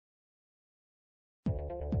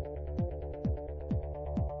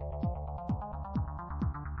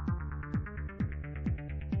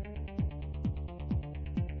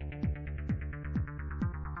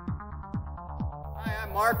Hi,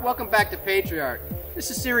 I'm Mark. Welcome back to Patriart. This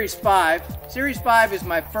is Series 5. Series 5 is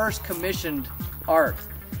my first commissioned art.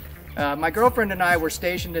 My girlfriend and I were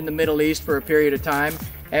stationed in the Middle East for a period of time,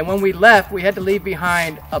 and when we left, we had to leave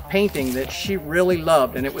behind a painting that she really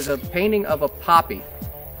loved, and it was a painting of a poppy.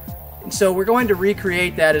 And so we're going to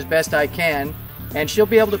recreate that as best I can, and she'll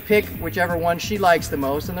be able to pick whichever one she likes the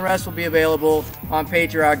most, and the rest will be available on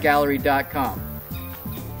patriartgallery.com.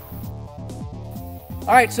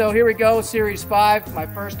 Alright, so here we go, Series 5. My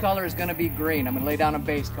first color is going to be green. I'm going to lay down a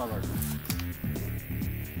base color.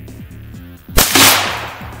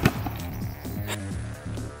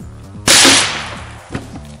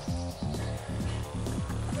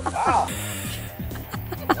 Wow!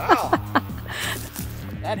 Wow!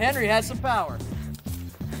 That Henry has some power.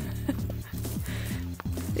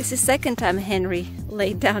 This is the second time Henry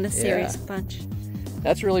laid down a series punch.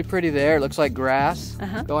 That's really pretty there. It looks like grass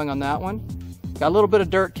going on that one. Got a little bit of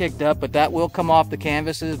dirt kicked up, but that will come off the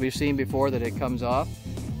canvases. We've seen before that it comes off.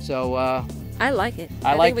 So I like it.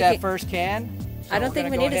 I like that first can. So I don't think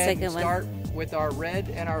we need a second one. Start with our red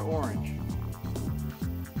and our orange.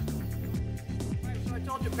 Right, so I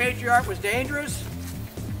told you Patriart was dangerous.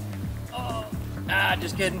 Oh,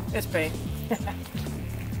 just kidding. It's paint.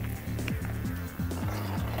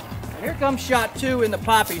 Here comes shot 2 in the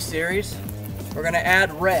Poppy series. We're going to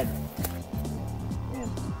add red.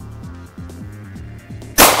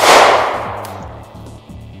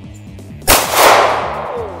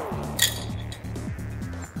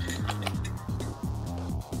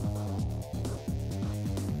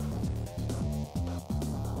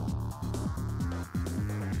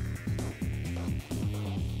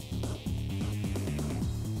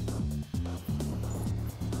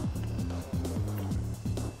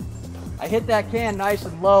 I hit that can nice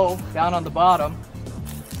and low down on the bottom,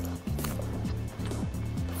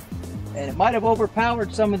 and it might have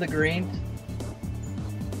overpowered some of the green.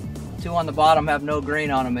 2 on the bottom have no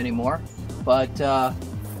green on them anymore, but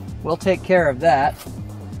we'll take care of that.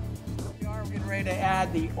 We're getting ready to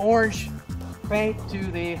add the orange paint to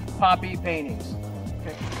the poppy paintings.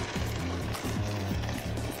 Okay.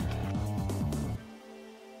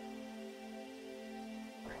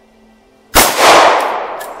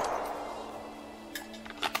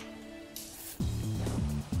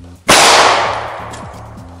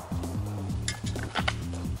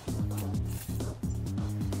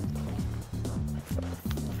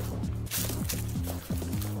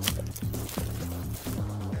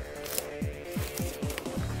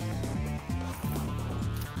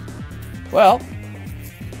 Well,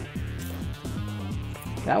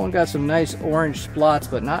 that one got some nice orange spots,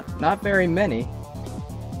 but not very many.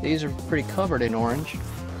 These are pretty covered in orange.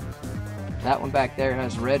 That one back there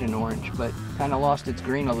has red and orange, but kind of lost its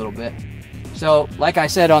green a little bit. So, like I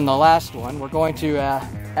said on the last one, we're going to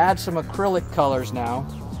add some acrylic colors now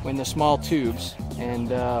in the small tubes and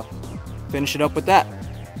finish it up with that.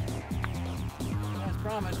 As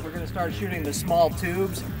promised, we're going to start shooting the small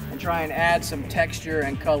tubes and try and add some texture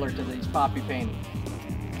and color to these poppy paintings.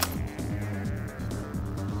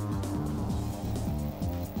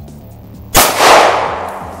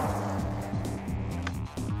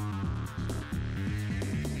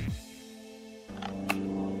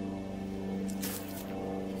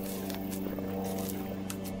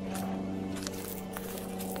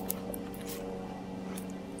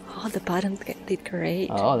 Oh, the bottom did great.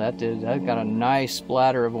 Oh, that got a nice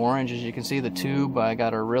splatter of orange. As you can see, the tube I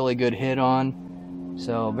got a really good hit on.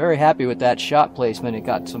 So very happy with that shot placement. It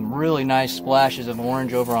got some really nice splashes of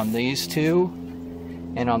orange over on these two,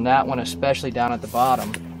 and on that one especially down at the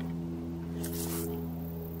bottom.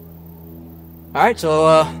 Alright,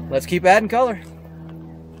 so let's keep adding color.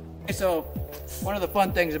 Okay, so one of the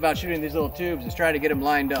fun things about shooting these little tubes is trying to get them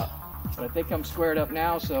lined up. But I think I'm squared up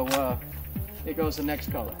now, so here goes the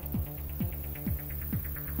next color.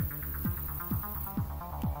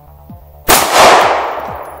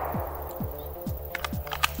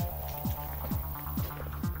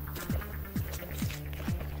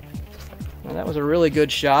 Well, that was a really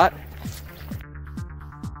good shot.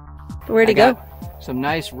 Where'd it go? Some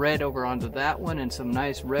nice red over onto that one, and some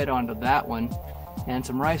nice red onto that one, and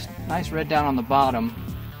some nice red down on the bottom.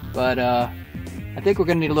 But I think we're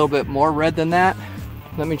going to need a little bit more red than that.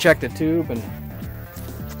 Let me check the tube and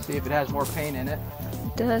see if it has more paint in it.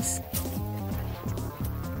 It does.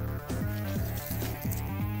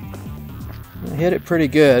 I hit it pretty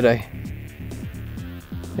good. I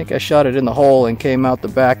think I shot it in the hole and came out the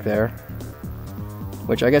back there,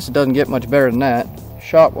 which I guess it doesn't get much better than that,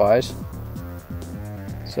 shot-wise.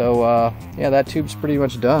 So, yeah, that tube's pretty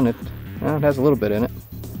much done. It has a little bit in it.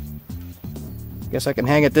 Guess I can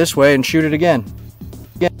hang it this way and shoot it again.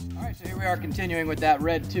 Alright, so here we are continuing with that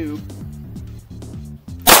red tube.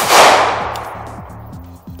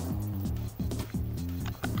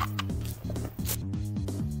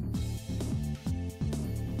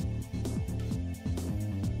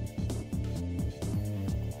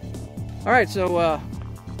 All right, so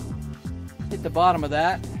hit the bottom of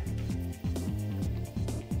that.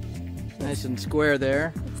 Nice and square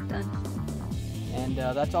there. It's done. And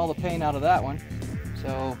that's all the paint out of that one.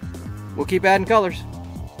 So we'll keep adding colors.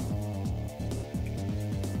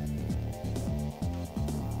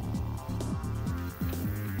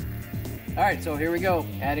 All right, so here we go,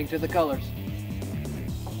 adding to the colors.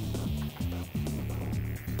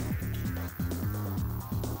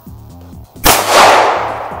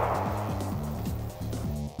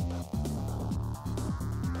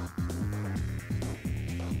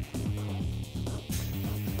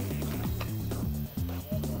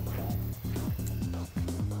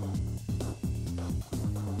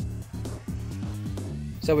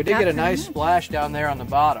 So we did get a nice splash down there on the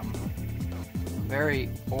bottom. Very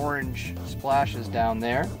orange splashes down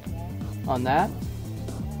there on that.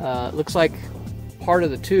 Looks like part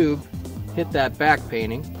of the tube hit that back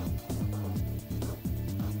painting.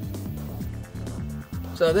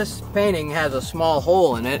 So this painting has a small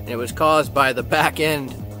hole in it. It was caused by the back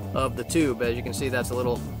end of the tube. As you can see, that's a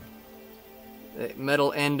little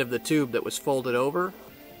metal end of the tube that was folded over,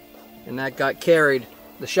 and that got carried.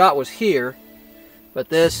 The shot was here, but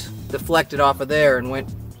this deflected off of there and went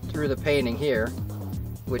through the painting here,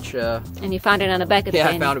 which and you found it on the back of the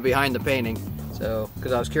painting. Yeah, I found it behind the painting. So,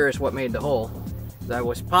 because I was curious what made the hole. I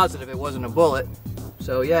was positive it wasn't a bullet.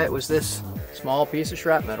 So yeah, it was this small piece of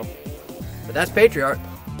shrapnel. But that's Patriart.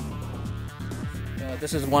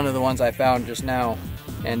 This is one of the ones I found just now,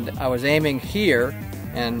 and I was aiming here,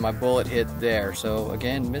 and my bullet hit there. So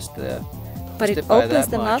again, missed the. But it opens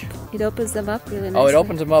them up. It opens them up really nicely. Oh, it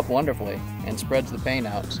opens them up wonderfully and spreads the paint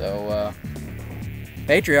out. So,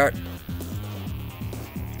 Patriart.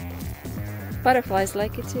 Butterflies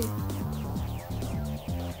like it too.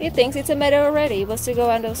 He thinks it's a meadow already. He wants to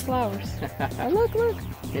go on those flowers. Oh, look, look.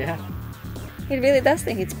 Yeah. He really does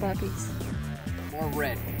think it's poppies. More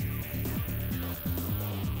red.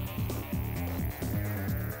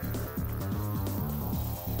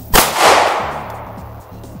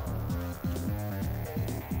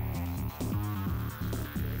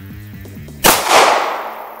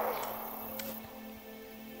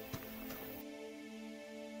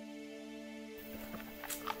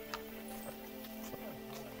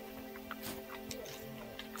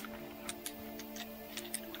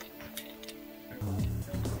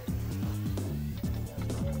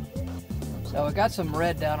 So I got some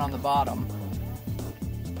red down on the bottom.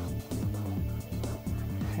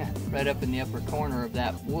 Right up in the upper corner of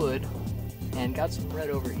that wood. And got some red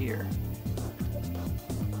over here.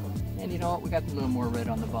 And you know what, we got a little more red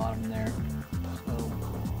on the bottom there. So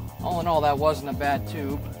all in all, that wasn't a bad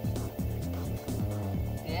tube.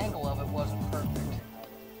 The angle of it wasn't perfect.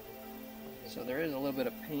 So there is a little bit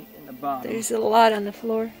of paint in the bottom. There's a lot on the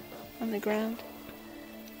floor, on the ground.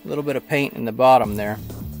 A little bit of paint in the bottom there.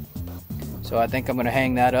 So I think I'm going to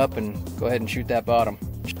hang that up and go ahead and shoot that bottom.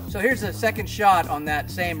 So here's the second shot on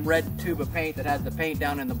that same red tube of paint that has the paint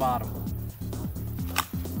down in the bottom.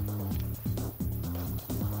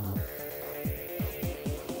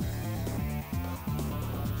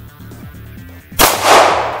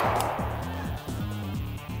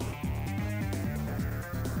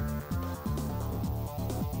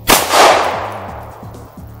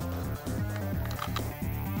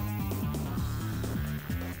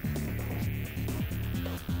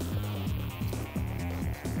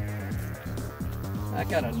 I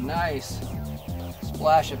got a nice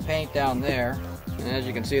splash of paint down there, and as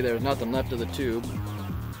you can see, there's nothing left of the tube.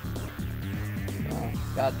 So,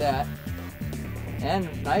 got that,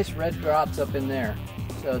 and nice red drops up in there.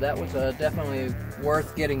 So that was definitely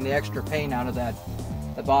worth getting the extra paint out of that,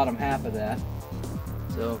 the bottom half of that.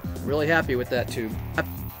 So really happy with that tube.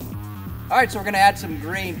 All right, so we're going to add some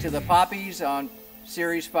green to the poppies on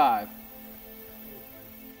Series 5.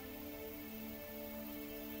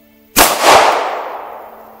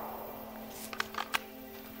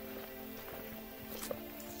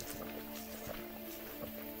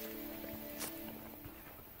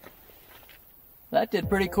 That did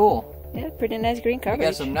pretty cool. Yeah, pretty nice green coverage. We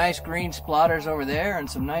got some nice green splatters over there and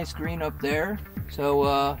some nice green up there.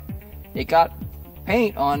 So it got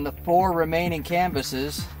paint on the 4 remaining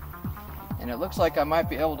canvases, and it looks like I might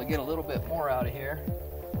be able to get a little bit more out of here.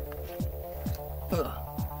 Ugh.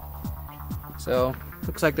 So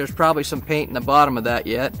looks like there's probably some paint in the bottom of that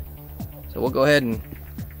yet. So we'll go ahead and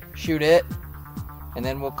shoot it, and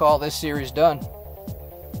then we'll call this series done.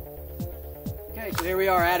 So here we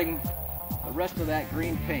are adding the rest of that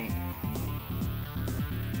green paint.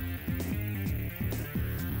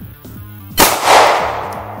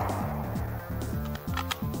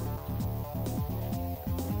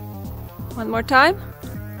 One more time?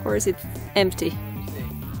 Or is it empty?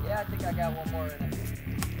 Yeah, I think I got one more in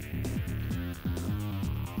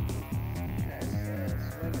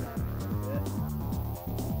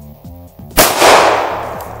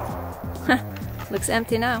it. Looks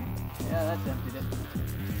empty now. Yeah, that's emptied it.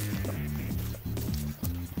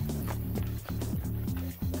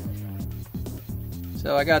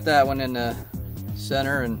 So I got that one in the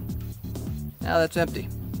center, and now that's empty.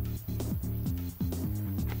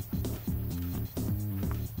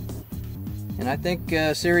 And I think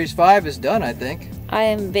Series 5 is done, I think. I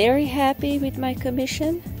am very happy with my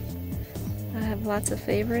commission. I have lots of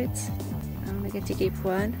favorites. I'm gonna get to keep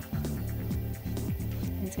one.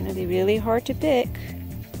 It's gonna be really hard to pick.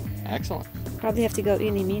 Excellent. Probably have to go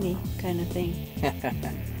eeny-meeny kind of thing.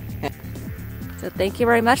 So thank you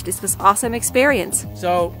very much. This was an awesome experience.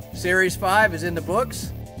 So Series 5 is in the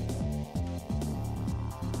books.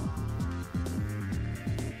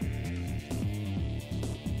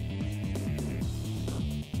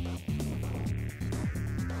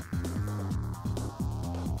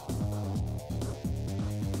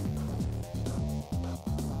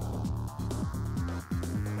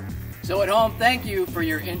 So at home, thank you for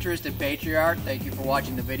your interest in Patriart. Thank you for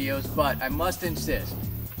watching the videos, but I must insist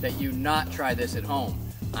that you not try this at home.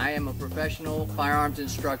 I am a professional firearms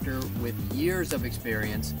instructor with years of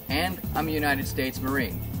experience, and I'm a United States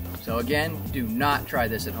Marine. So again, do not try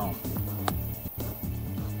this at home.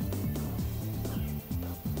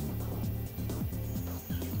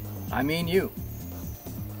 I mean you.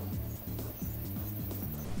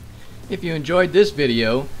 If you enjoyed this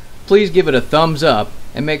video, please give it a thumbs up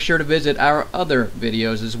and make sure to visit our other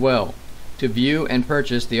videos as well. To view and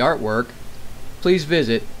purchase the artwork, please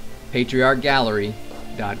visit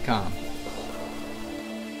patriartgallery.com.